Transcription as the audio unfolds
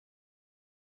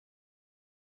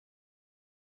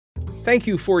Thank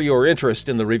you for your interest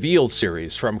in the Revealed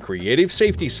series from Creative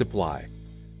Safety Supply.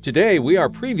 Today we are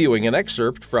previewing an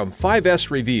excerpt from 5S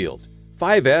Revealed,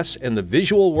 5S and the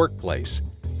Visual Workplace.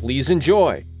 Please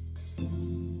enjoy.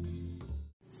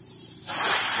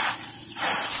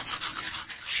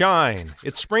 Shine.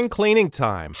 It's spring cleaning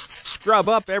time. Scrub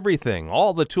up everything,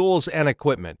 all the tools and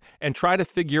equipment, and try to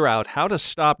figure out how to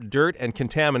stop dirt and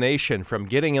contamination from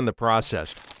getting in the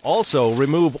process. Also,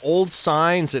 remove old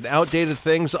signs and outdated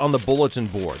things on the bulletin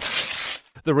board.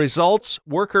 The results,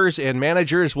 workers and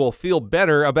managers will feel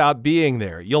better about being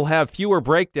there. You'll have fewer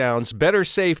breakdowns, better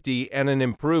safety, and an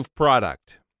improved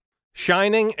product.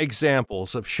 Shining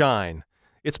examples of shine.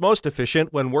 It's most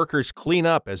efficient when workers clean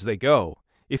up as they go.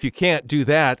 If you can't do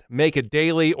that, make a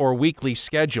daily or weekly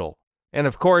schedule. And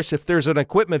of course, if there's an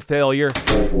equipment failure,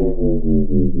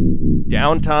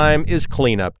 downtime is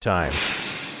cleanup time.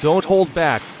 Don't hold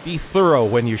back. Be thorough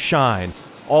when you shine,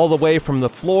 all the way from the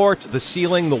floor to the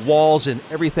ceiling, the walls, and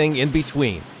everything in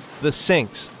between. The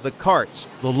sinks, the carts,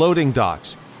 the loading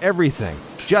docks, everything.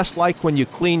 Just like when you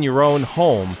clean your own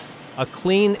home, a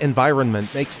clean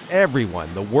environment makes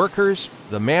everyone, the workers,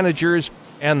 the managers,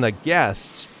 and the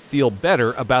guests, feel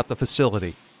better about the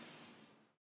facility.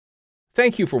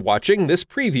 Thank you for watching this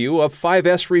preview of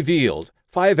 5S Revealed,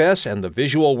 5S and the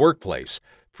Visual Workplace,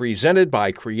 presented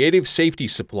by Creative Safety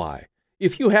Supply.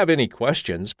 If you have any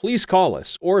questions, please call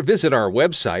us or visit our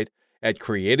website at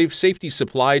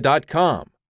creativesafetysupply.com.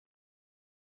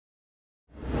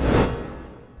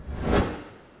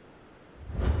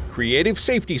 Creative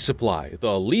Safety Supply,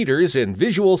 the leaders in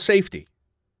visual safety.